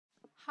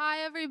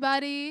Hi,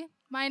 everybody.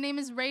 My name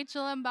is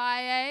Rachel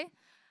Mbaye.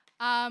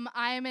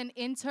 I am an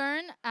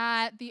intern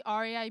at the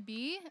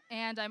RAIB,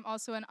 and I'm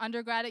also an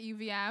undergrad at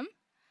UVM.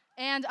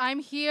 And I'm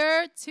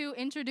here to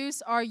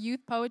introduce our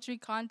Youth Poetry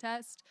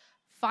Contest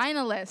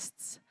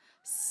finalists.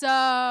 So,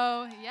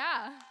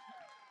 yeah.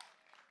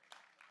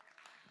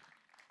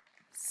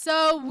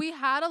 So we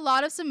had a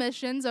lot of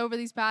submissions over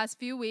these past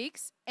few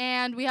weeks,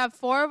 and we have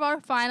 4 of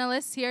our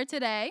finalists here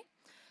today.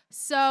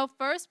 So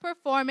first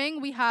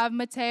performing, we have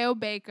Mateo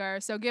Baker.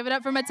 So give it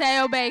up for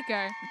Mateo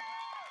Baker.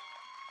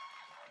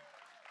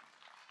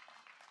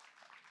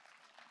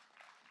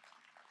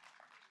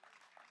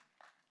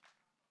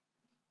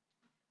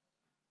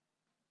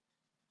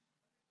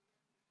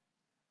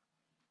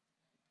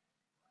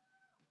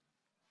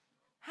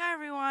 Hi,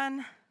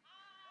 everyone.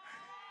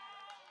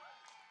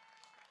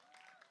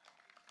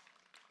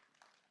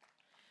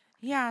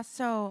 Yeah,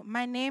 so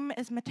my name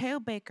is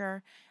Mateo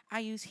Baker. I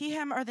use he,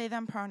 him, or they,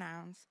 them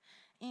pronouns.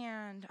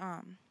 And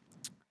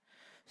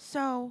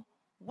so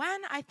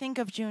when I think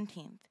of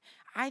Juneteenth,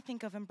 I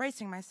think of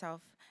embracing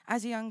myself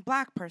as a young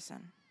black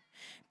person,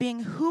 being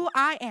who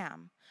I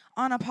am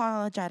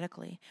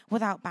unapologetically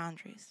without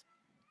boundaries.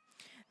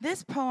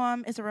 This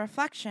poem is a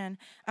reflection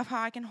of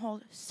how I can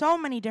hold so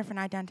many different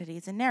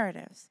identities and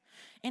narratives.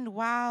 And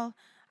while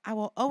I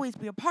will always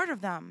be a part of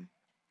them,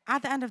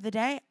 at the end of the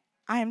day,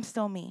 I am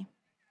still me.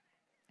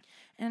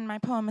 And my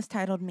poem is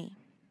titled Me.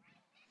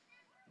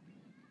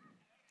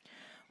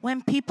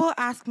 When people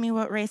ask me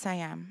what race I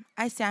am,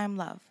 I say I'm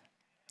love.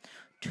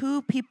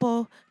 Two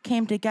people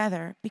came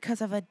together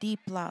because of a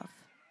deep love.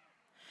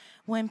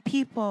 When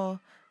people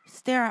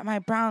stare at my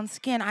brown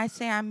skin, I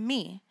say I'm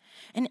me,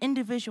 an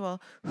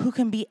individual who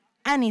can be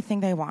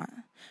anything they want.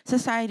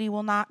 Society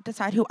will not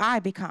decide who I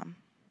become.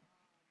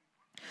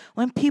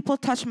 When people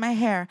touch my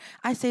hair,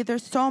 I say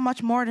there's so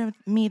much more to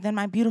me than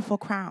my beautiful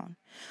crown.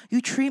 You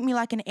treat me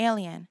like an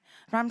alien,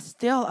 but I'm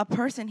still a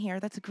person here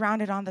that's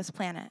grounded on this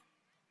planet.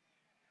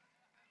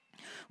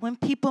 When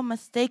people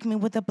mistake me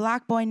with the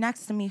black boy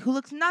next to me who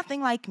looks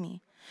nothing like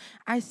me,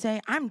 I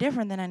say I'm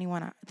different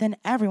than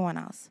everyone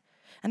else,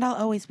 and I'll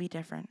always be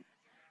different.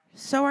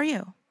 So are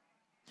you.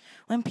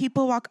 When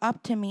people walk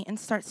up to me and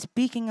start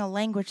speaking a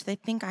language they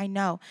think I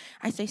know,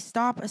 I say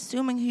stop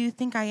assuming who you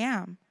think I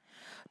am.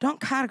 Don't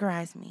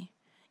categorize me.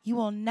 You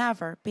will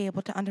never be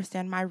able to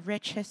understand my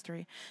rich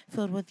history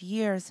filled with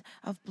years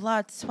of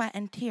blood, sweat,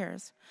 and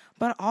tears,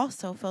 but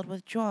also filled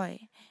with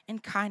joy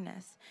and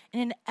kindness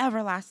and an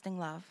everlasting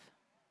love.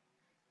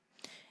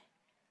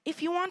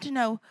 If you want to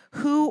know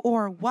who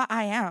or what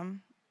I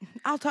am,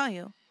 I'll tell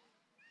you.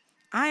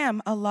 I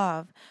am a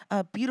love,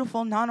 a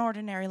beautiful,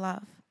 non-ordinary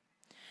love.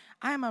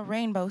 I am a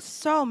rainbow,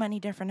 so many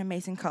different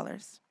amazing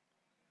colors.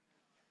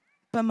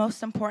 But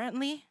most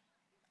importantly,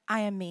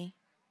 I am me.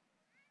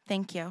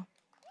 Thank you.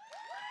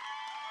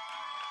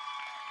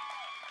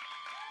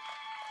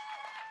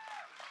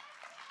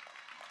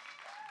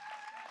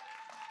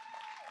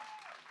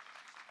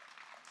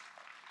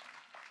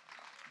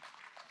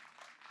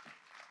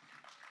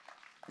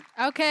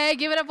 Okay,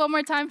 give it up one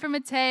more time for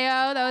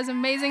Mateo. That was an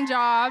amazing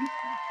job.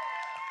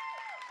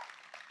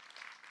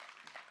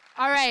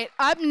 All right,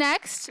 up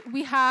next,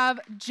 we have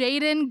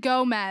Jaden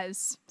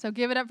Gomez. So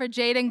give it up for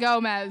Jaden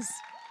Gomez.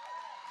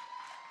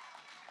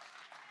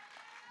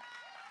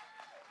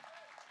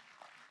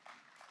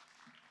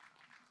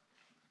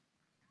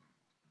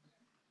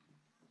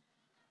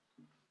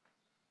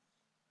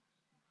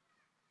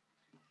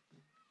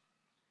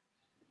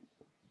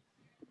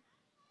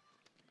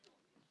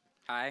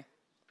 Hi,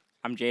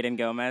 I'm Jaden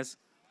Gomez,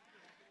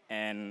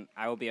 and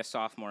I will be a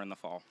sophomore in the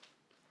fall.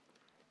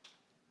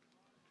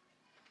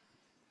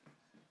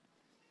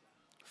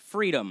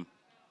 Freedom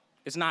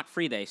is not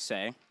free, they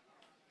say.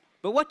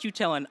 But what you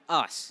telling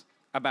us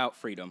about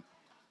freedom?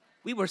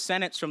 We were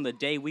sentenced from the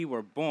day we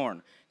were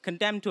born,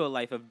 condemned to a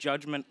life of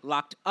judgment,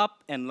 locked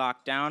up and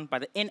locked down by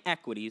the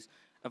inequities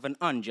of an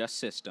unjust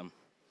system.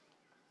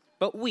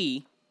 But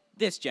we,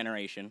 this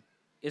generation,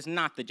 is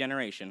not the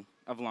generation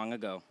of long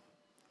ago.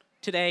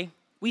 Today,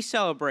 we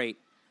celebrate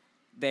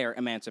their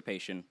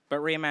emancipation, but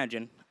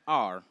reimagine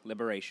our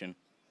liberation.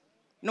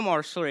 No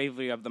more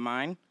slavery of the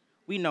mind.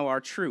 We know our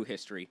true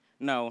history.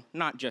 No,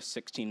 not just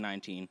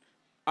 1619.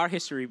 Our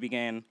history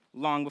began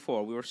long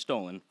before we were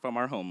stolen from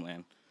our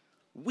homeland.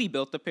 We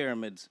built the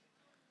pyramids.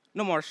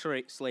 No more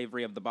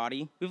slavery of the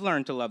body. We've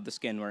learned to love the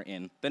skin we're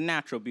in, the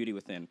natural beauty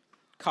within.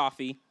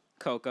 Coffee,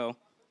 cocoa,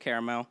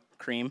 caramel,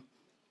 cream.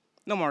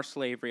 No more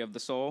slavery of the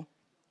soul.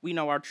 We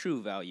know our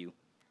true value.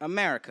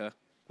 America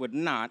would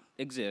not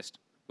exist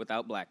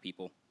without black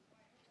people.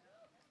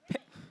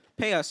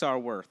 Pay us our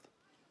worth.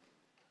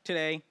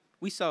 Today,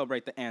 we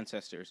celebrate the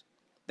ancestors,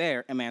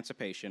 their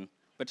emancipation,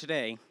 but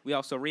today, we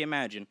also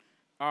reimagine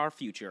our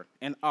future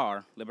and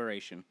our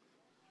liberation.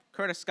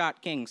 Curtis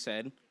Scott King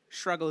said,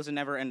 "Struggle is a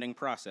never-ending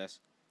process.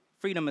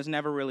 Freedom is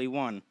never really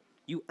won.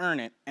 You earn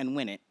it and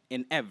win it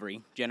in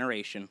every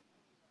generation."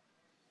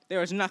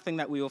 There is nothing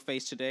that we will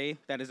face today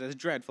that is as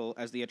dreadful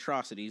as the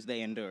atrocities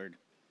they endured.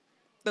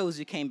 Those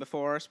who came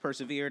before us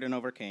persevered and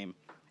overcame,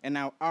 and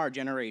now our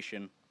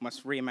generation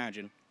must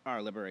reimagine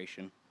our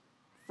liberation.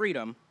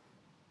 Freedom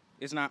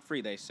is not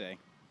free, they say.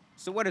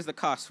 So what is the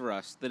cost for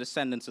us, the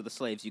descendants of the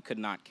slaves you could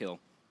not kill?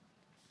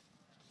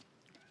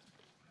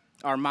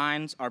 Our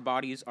minds, our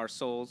bodies, our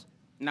souls,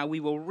 now we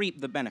will reap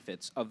the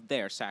benefits of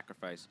their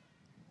sacrifice.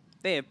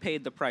 They have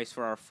paid the price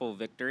for our full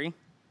victory.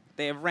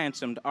 They have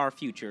ransomed our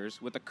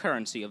futures with the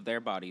currency of their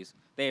bodies.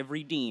 They have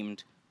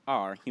redeemed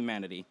our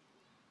humanity.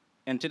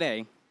 And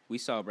today, we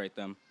celebrate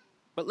them.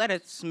 But let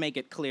us make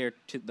it clear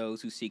to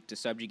those who seek to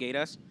subjugate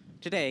us.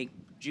 Today,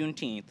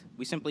 Juneteenth,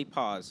 we simply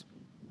pause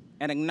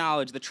and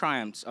acknowledge the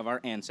triumphs of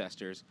our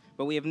ancestors,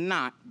 but we have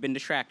not been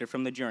distracted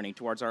from the journey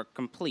towards our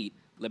complete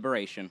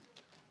liberation.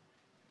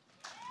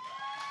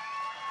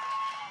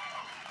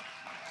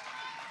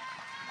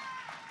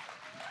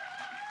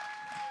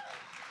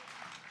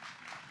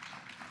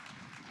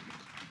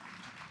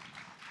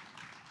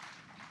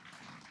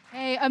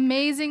 Hey,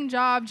 amazing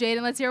job,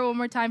 Jaden. Let's hear it one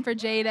more time for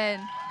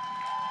Jaden.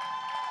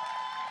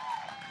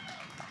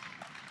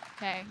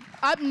 Okay,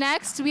 up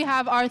next, we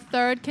have our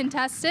third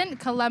contestant,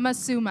 Kalema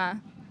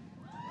Suma.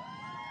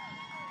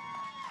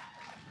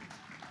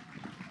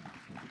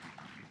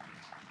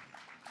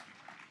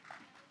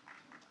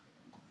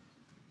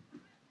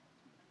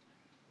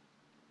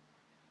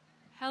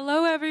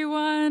 Hello,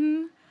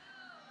 everyone.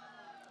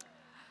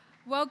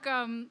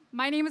 Welcome.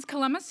 My name is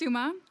Kalema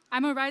Suma.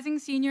 I'm a rising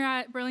senior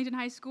at Burlington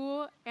High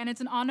School, and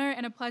it's an honor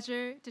and a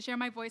pleasure to share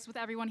my voice with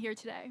everyone here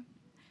today.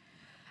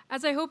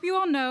 As I hope you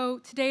all know,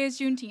 today is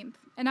Juneteenth,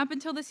 and up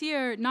until this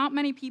year, not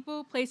many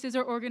people, places,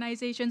 or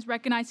organizations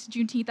recognized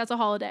Juneteenth as a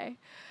holiday.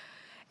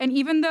 And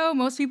even though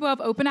most people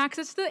have open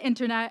access to the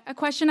internet, a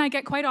question I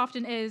get quite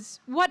often is,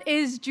 what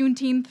is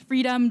Juneteenth,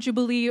 Freedom,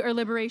 Jubilee, or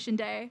Liberation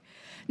Day?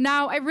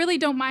 Now, I really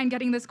don't mind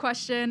getting this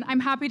question.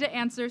 I'm happy to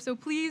answer, so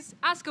please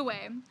ask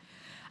away.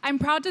 I'm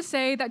proud to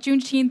say that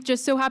Juneteenth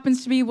just so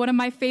happens to be one of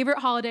my favorite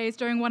holidays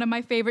during one of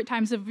my favorite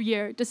times of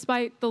year,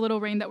 despite the little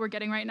rain that we're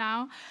getting right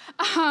now.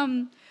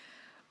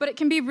 But it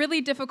can be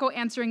really difficult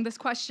answering this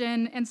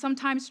question, and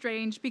sometimes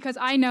strange, because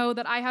I know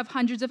that I have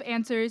hundreds of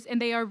answers,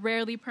 and they are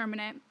rarely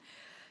permanent.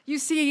 You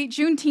see,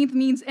 Juneteenth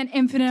means an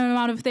infinite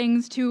amount of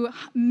things to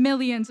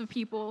millions of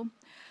people.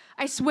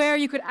 I swear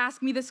you could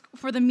ask me this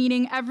for the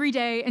meaning every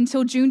day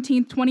until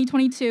Juneteenth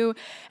 2022,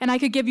 and I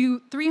could give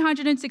you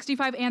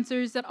 365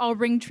 answers that all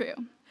ring true.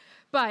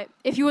 But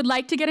if you would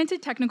like to get into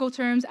technical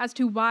terms as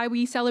to why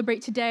we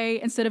celebrate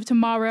today instead of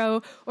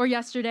tomorrow or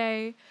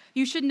yesterday,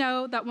 you should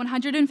know that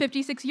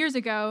 156 years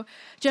ago,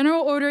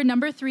 General Order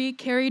Number 3,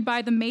 carried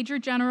by the Major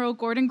General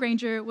Gordon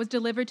Granger, was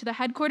delivered to the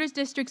headquarters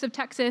districts of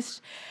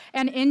Texas,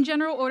 and in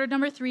General Order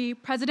Number 3,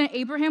 President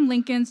Abraham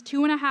Lincoln's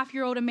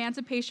 2.5-year-old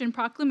Emancipation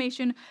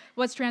Proclamation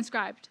was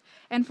transcribed.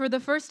 And for the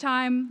first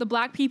time, the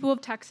Black people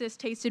of Texas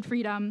tasted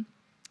freedom.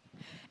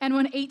 And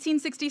when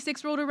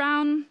 1866 rolled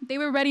around, they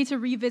were ready to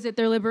revisit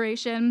their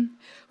liberation.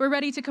 We're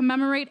ready to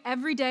commemorate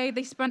every day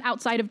they spent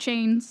outside of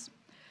chains.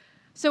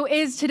 So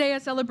is today a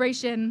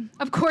celebration?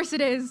 Of course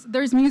it is.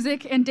 There's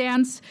music and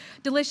dance,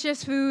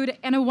 delicious food,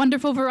 and a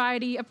wonderful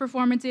variety of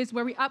performances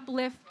where we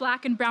uplift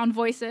Black and brown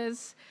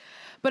voices.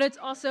 But it's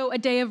also a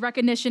day of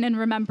recognition and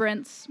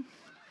remembrance.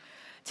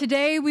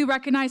 Today, we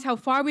recognize how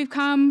far we've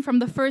come from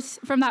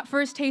that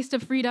first taste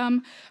of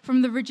freedom,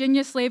 from the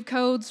Virginia slave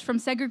codes, from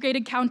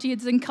segregated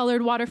counties and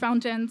colored water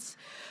fountains.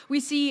 We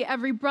see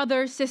every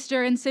brother,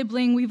 sister, and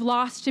sibling we've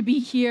lost to be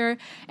here,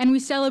 and we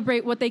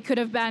celebrate what they could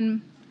have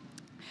been.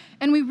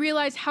 And we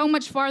realize how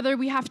much farther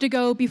we have to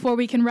go before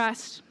we can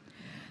rest.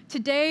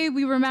 Today,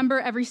 we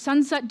remember every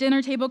sunset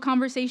dinner table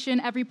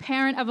conversation every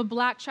parent of a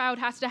Black child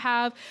has to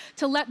have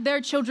to let their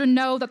children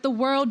know that the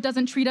world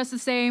doesn't treat us the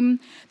same,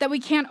 that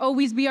we can't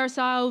always be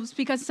ourselves,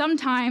 because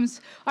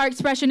sometimes our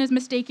expression is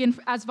mistaken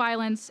as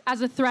violence, as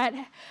a threat,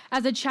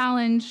 as a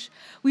challenge.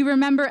 We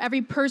remember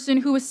every person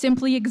who was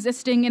simply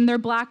existing in their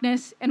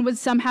Blackness and was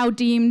somehow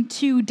deemed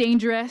too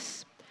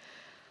dangerous.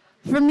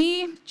 For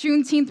me,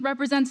 Juneteenth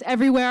represents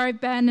everywhere I've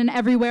been and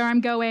everywhere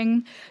I'm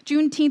going.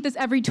 Juneteenth is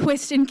every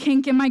twist and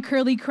kink in my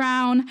curly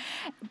crown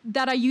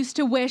that I used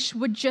to wish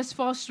would just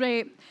fall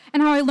straight,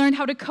 and how I learned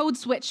how to code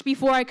switch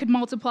before I could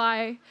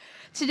multiply.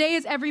 Today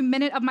is every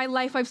minute of my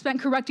life I've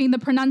spent correcting the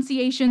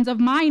pronunciations of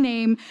my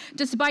name,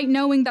 despite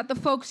knowing that the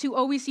folks who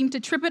always seem to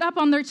trip it up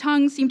on their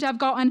tongues seem to have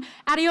gotten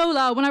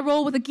Adiola when I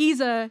roll with a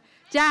Giza.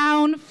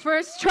 Down,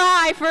 first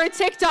try for a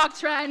TikTok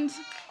trend.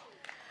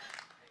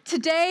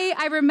 Today,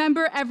 I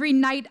remember every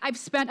night I've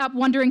spent up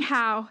wondering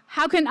how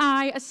can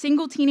I, a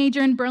single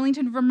teenager in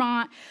Burlington,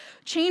 Vermont,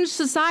 change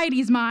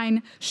society's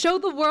mind, show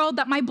the world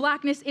that my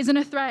Blackness isn't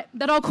a threat,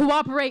 that I'll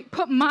cooperate,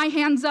 put my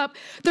hands up,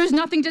 there's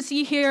nothing to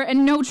see here,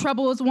 and no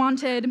trouble is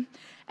wanted.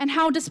 And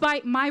how,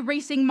 despite my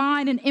racing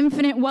mind and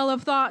infinite well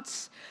of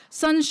thoughts,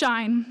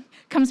 sunshine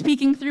comes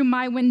peeking through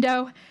my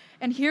window,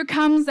 and here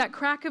comes that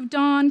crack of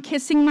dawn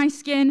kissing my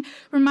skin,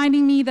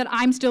 reminding me that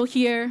I'm still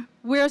here,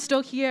 we're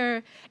still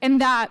here,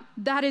 and that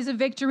is a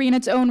victory in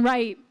its own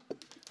right.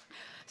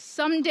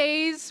 Some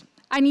days,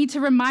 I need to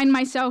remind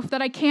myself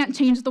that I can't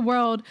change the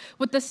world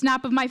with the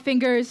snap of my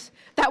fingers,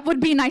 That would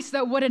be nice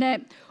though, wouldn't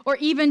it? Or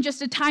even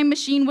just a time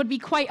machine would be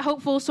quite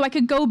hopeful so I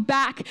could go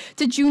back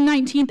to June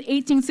 19th,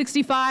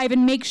 1865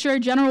 and make sure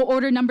General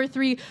Order Number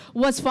 3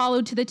 was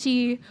followed to the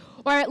T.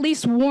 Or at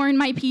least warn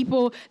my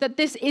people that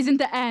this isn't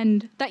the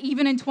end, that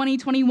even in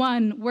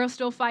 2021, we're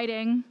still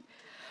fighting.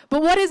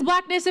 But what is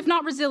blackness if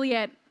not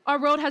resilient? Our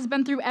world has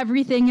been through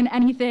everything and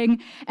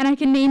anything, and I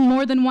can name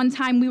more than one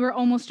time we were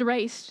almost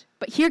erased.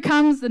 But here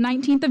comes the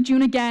 19th of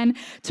June again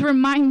to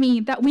remind me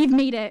that we've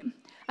made it.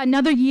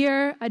 Another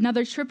year,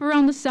 another trip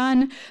around the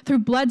sun, through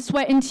blood,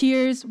 sweat, and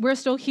tears, we're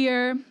still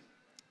here.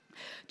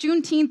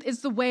 Juneteenth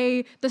is the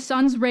way the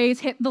sun's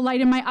rays hit the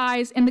light in my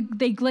eyes and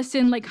they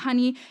glisten like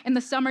honey in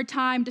the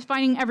summertime,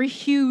 defining every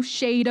hue,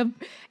 shade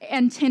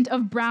and tint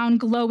of brown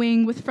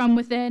glowing from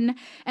within.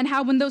 And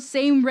how when those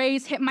same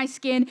rays hit my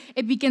skin,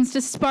 it begins to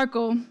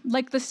sparkle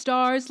like the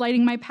stars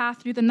lighting my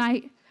path through the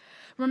night,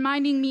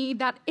 reminding me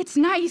that it's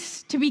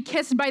nice to be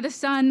kissed by the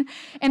sun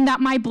and that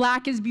my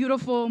black is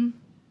beautiful.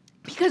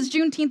 Because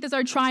Juneteenth is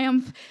our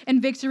triumph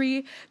and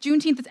victory.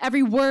 Juneteenth is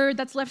every word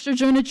that's left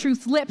Sojourner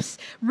Truth's lips,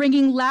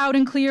 ringing loud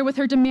and clear with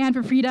her demand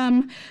for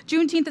freedom.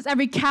 Juneteenth is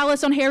every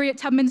callus on Harriet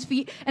Tubman's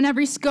feet and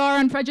every scar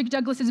on Frederick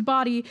Douglass's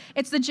body.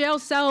 It's the jail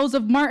cells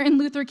of Martin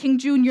Luther King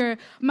Jr.,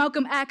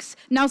 Malcolm X,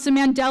 Nelson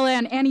Mandela,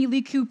 and Annie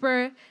Lee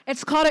Cooper.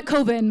 It's Claudette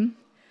Colvin.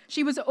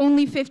 She was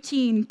only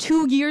 15,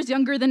 2 years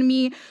younger than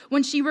me,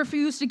 when she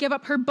refused to give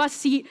up her bus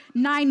seat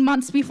 9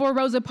 months before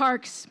Rosa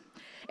Parks.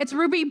 It's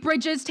Ruby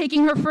Bridges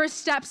taking her first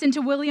steps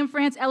into William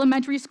Frantz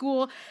Elementary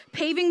School,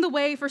 paving the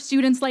way for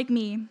students like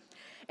me.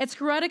 It's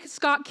Coretta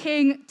Scott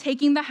King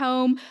taking the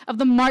helm of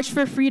the March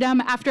for Freedom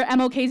after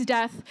MLK's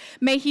death.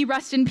 May he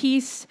rest in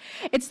peace.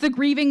 It's the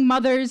grieving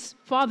mothers,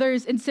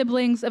 fathers, and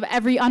siblings of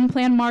every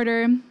unplanned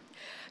martyr.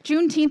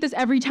 Juneteenth is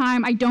every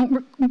time I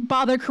don't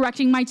bother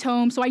correcting my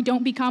tone so I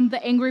don't become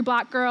the angry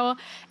black girl.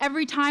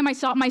 Every time I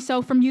stop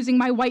myself from using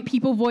my white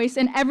people voice,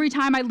 and every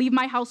time I leave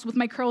my house with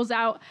my curls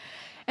out.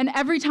 And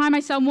every time I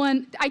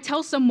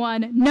tell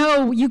someone,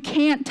 no, you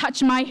can't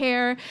touch my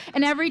hair.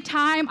 And every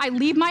time I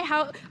leave my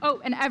house,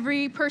 and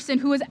every person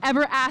who has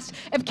ever asked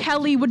if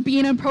Kelly would be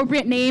an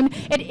appropriate name,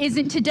 it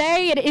isn't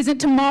today, it isn't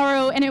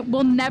tomorrow, and it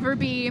will never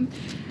be.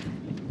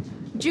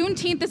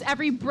 Juneteenth is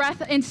every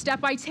breath and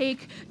step I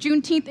take.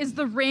 Juneteenth is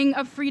the ring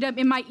of freedom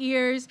in my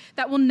ears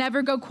that will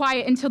never go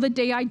quiet until the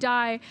day I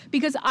die,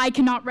 because I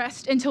cannot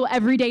rest until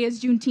every day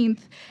is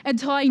Juneteenth,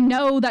 until I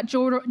know that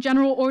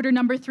General Order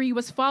Number 3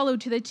 was followed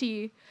to the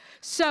T.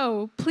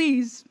 So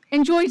please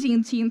enjoy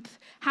Juneteenth,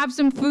 have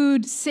some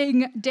food,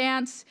 sing,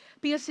 dance,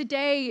 because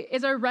today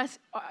is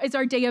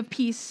our day of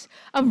peace,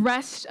 of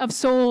rest, of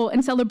soul,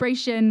 and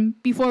celebration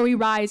before we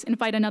rise and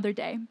fight another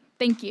day.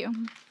 Thank you.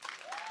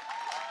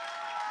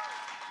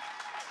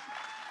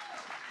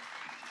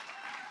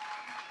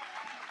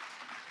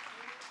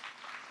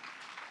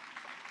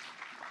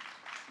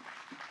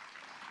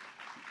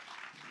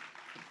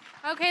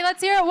 Okay,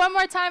 let's hear it one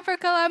more time for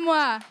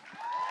Kalemwa.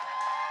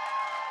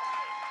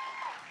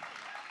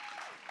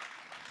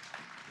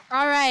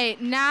 All right,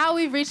 now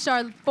we've reached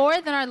our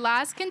fourth and our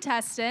last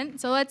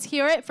contestant, so let's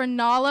hear it for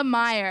Nala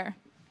Meyer.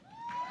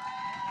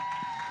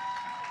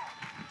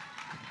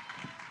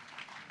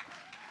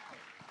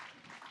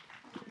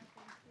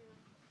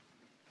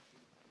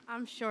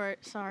 I'm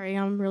short, sorry,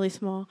 I'm really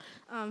small.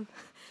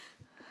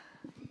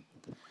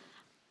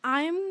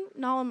 I'm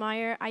Nala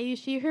Meyer. I use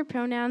she, her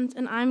pronouns,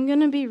 and I'm going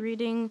to be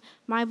reading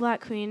My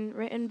Black Queen,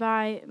 written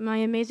by my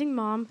amazing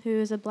mom, who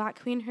is a black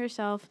queen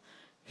herself,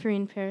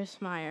 Farine Paris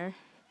Meyer.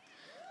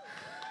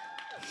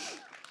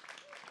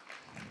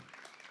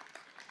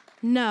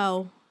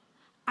 No,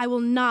 I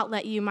will not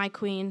let you, my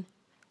queen,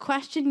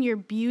 question your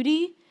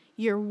beauty,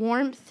 your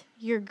warmth,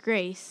 your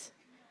grace.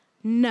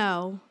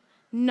 No,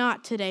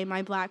 not today,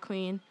 my black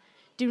queen.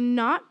 Do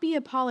not be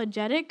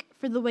apologetic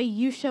for the way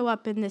you show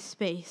up in this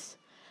space.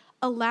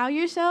 Allow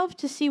yourself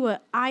to see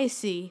what I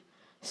see,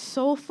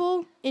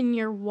 soulful in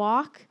your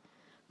walk,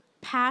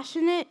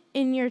 passionate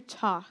in your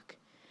talk.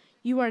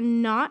 You are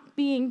not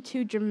being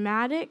too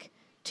dramatic,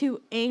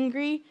 too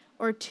angry,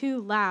 or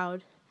too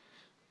loud.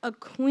 A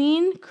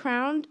queen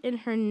crowned in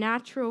her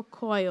natural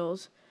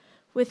coils,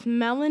 with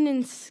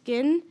melanin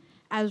skin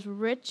as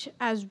rich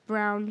as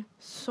brown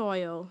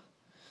soil.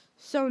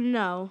 So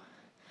no,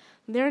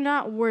 they're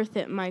not worth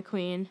it, my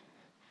queen.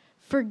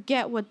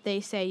 Forget what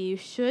they say you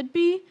should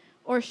be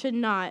or should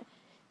not,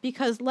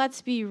 because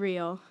let's be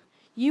real.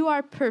 You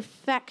are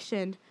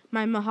perfection,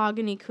 my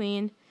mahogany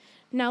queen.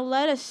 Now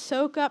let us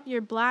soak up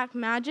your black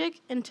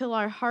magic until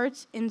our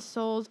hearts and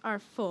souls are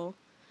full.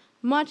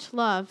 Much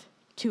love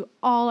to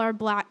all our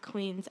black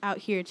queens out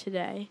here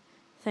today.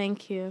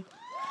 Thank you.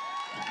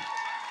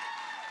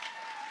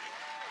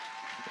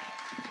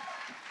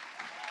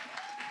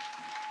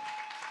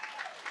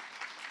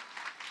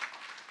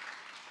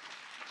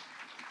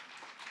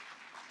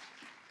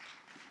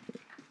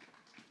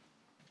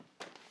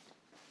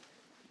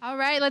 All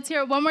right, let's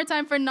hear it one more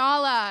time for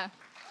Nala.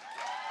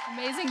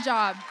 Amazing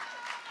job.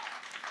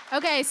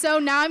 Okay, so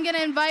now I'm going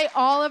to invite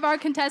all of our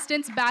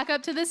contestants back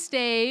up to the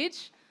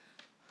stage.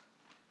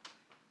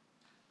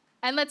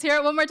 And let's hear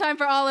it one more time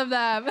for all of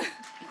them.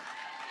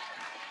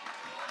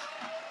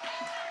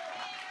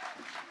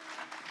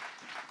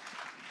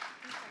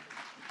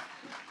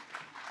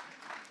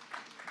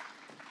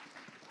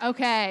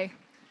 Okay,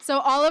 so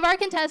all of our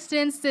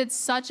contestants did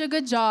such a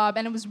good job,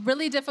 and it was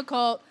really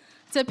difficult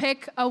to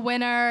pick a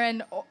winner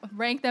and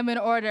rank them in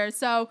order.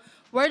 So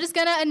we're just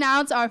gonna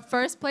announce our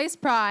first place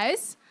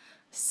prize.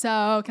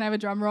 So can I have a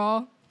drum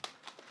roll?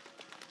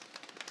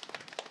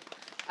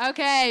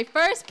 Okay,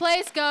 first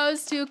place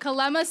goes to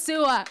Kalema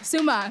Suma.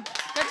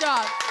 Good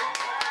job.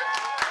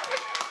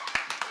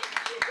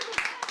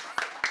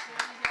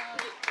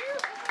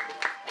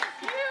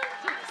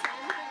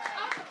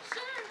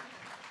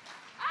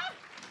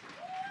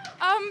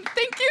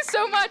 Thank you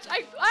so much.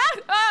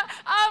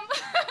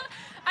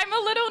 I'm a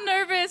little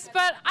nervous,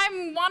 but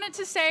I wanted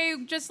to say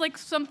just like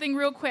something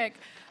real quick.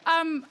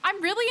 I'm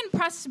really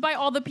impressed by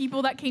all the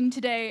people that came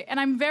today, and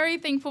I'm very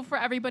thankful for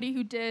everybody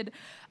who did.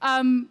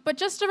 But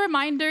just a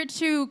reminder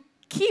to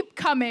keep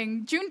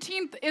coming.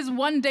 Juneteenth is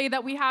one day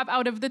that we have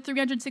out of the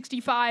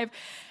 365.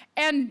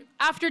 And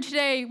after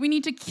today, we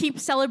need to keep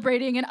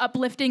celebrating and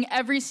uplifting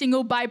every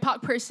single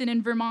BIPOC person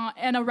in Vermont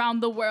and around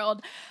the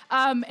world,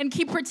 and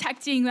keep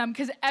protecting them,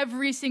 because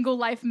every single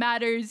life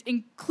matters,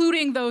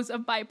 including those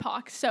of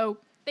BIPOC. So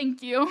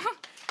thank you.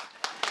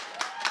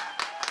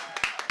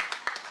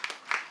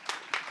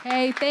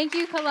 Hey, thank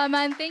you,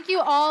 Kalema, and thank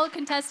you all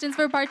contestants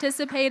for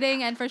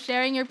participating and for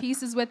sharing your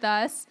pieces with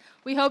us.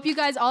 We hope you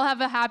guys all have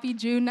a happy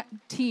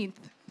Juneteenth.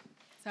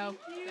 So.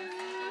 Thank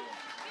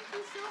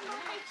you so much.